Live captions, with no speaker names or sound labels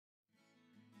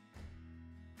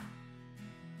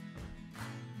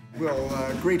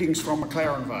Greetings from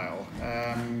McLaren Vale.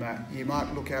 You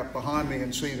might look out behind me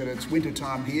and see that it's winter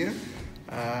time here,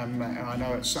 and I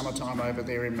know it's summertime over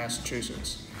there in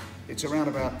Massachusetts. It's around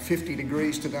about 50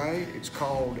 degrees today, it's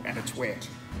cold and it's wet,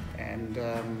 and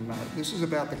this is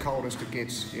about the coldest it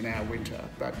gets in our winter,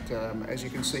 but as you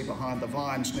can see behind, the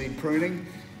vines need pruning,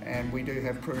 and we do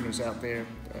have pruners out there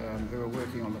who are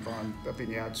working on the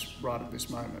vineyards right at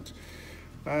this moment.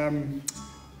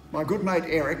 My good mate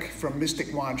Eric from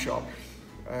Mystic Wine Shop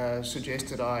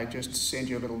suggested I just send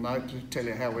you a little note to tell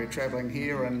you how we're travelling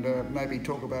here and maybe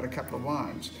talk about a couple of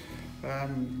wines.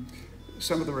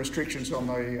 Some of the restrictions on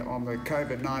the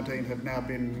COVID-19 have now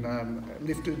been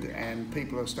lifted, and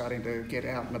people are starting to get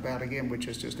out and about again, which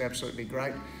is just absolutely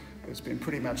great. It's been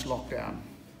pretty much locked down.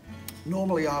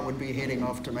 Normally I would be heading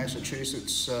off to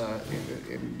Massachusetts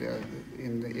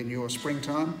in your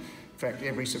springtime. In fact,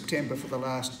 every September for the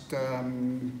last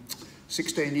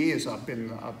 16 years I've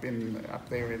been up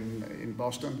there in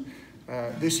Boston.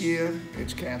 This year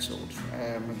it's cancelled.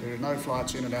 There are no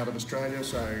flights in and out of Australia,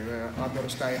 so I've got to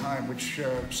stay home, which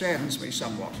saddens me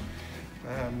somewhat.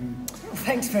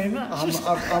 Thanks very much.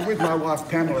 I'm with my wife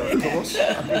Pamela, of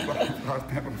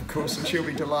course. And she'll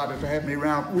be delighted to have me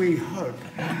around, we hope.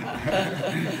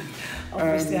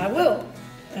 Obviously I will.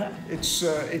 It's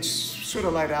sort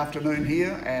of late afternoon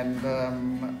here, and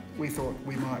we thought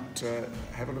we might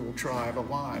have a little try of a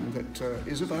wine that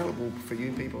is available for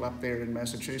you people up there in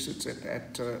Massachusetts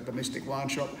at the Mystic Wine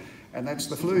Shop, and that's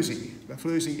the Floozy. The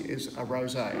Floozy is a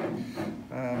rosé.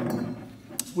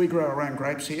 We grow our own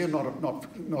grapes here, not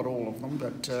all of them,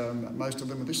 but most of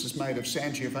them. This is made of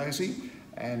Sangiovese,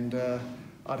 and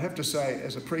I'd have to say,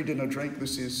 as a pre-dinner drink,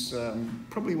 this is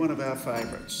probably one of our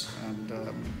favourites, and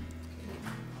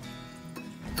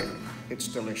it's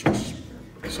delicious.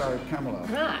 So, Pamela,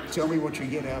 right, tell me what you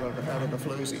get out of the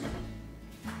Floozy.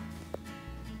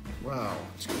 Wow,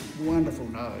 it's got a wonderful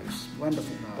nose,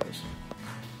 wonderful nose.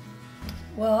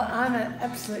 Well, I'm an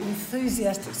absolutely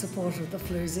enthusiastic supporter of the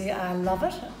Floozy. I love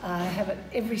it. I have it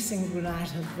every single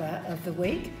night of the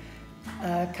week,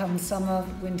 come summer,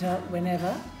 winter,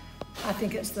 whenever. I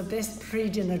think it's the best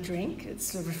pre-dinner drink.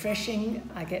 It's refreshing.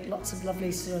 I get lots of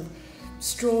lovely sort of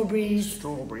strawberries.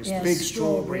 Strawberries, yeah, big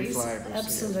strawberry flavours.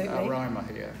 Absolutely. Aroma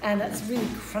here. And it's really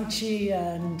crunchy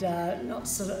and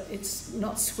it's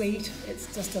not sweet.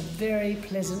 It's just a very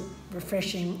pleasant,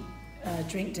 refreshing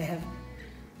drink to have,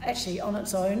 actually on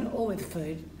its own or with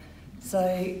food.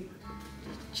 So,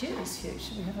 cheers, Hugh.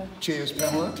 Should we have a... Cheers,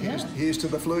 Pamela. Yeah. Here's to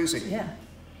the Floozy. Yeah.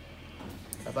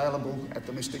 Available at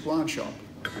the Mystic Wine Shop.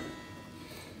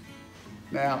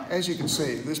 Now, as you can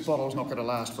see, this bottle's not going to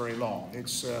last very long.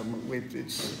 It's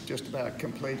just about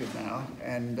completed now,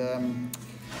 and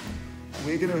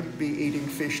we're going to be eating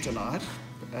fish tonight.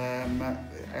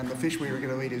 And the fish we're going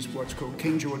to eat is what's called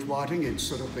King George whiting. It's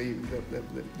sort of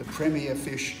the premier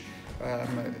fish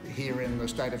here in the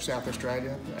state of South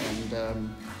Australia, and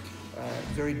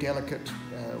very delicate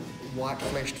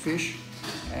white-fleshed fish.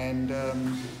 And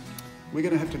we're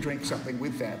going to have to drink something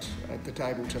with that at the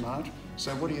table tonight.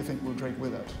 So what do you think we'll drink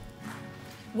with it?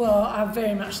 Well, I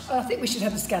think we should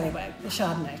have the scallywag, the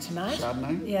Chardonnay tonight.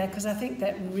 Chardonnay? Yeah, because I think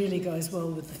that really goes well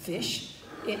with the fish.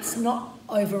 It's not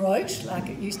over-oaked like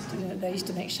it used to. They used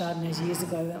to make Chardonnays years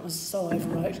ago that was so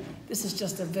over-oaked. This is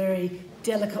just a very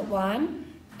delicate wine,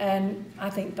 and I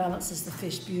think balances the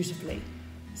fish beautifully.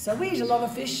 So we eat a lot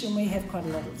of fish, and we have quite a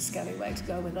lot of the scallywag to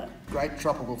go with it. Great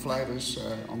tropical flavours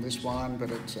on this wine, but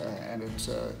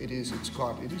it is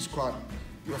quite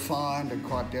refined and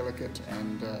quite delicate,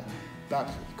 and but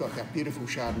it's got that beautiful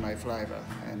Chardonnay flavour.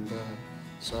 And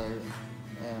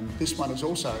this one is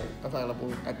also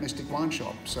available at Mystic Wine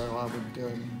Shop. So I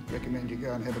would recommend you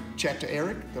go and have a chat to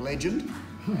Eric, the legend,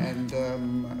 and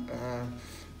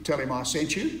tell him I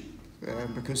sent you,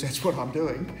 because that's what I'm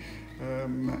doing.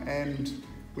 And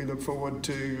we look forward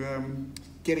to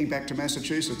getting back to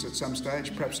Massachusetts at some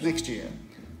stage, perhaps next year.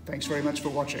 Thanks very much for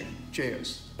watching.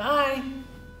 Cheers. Bye.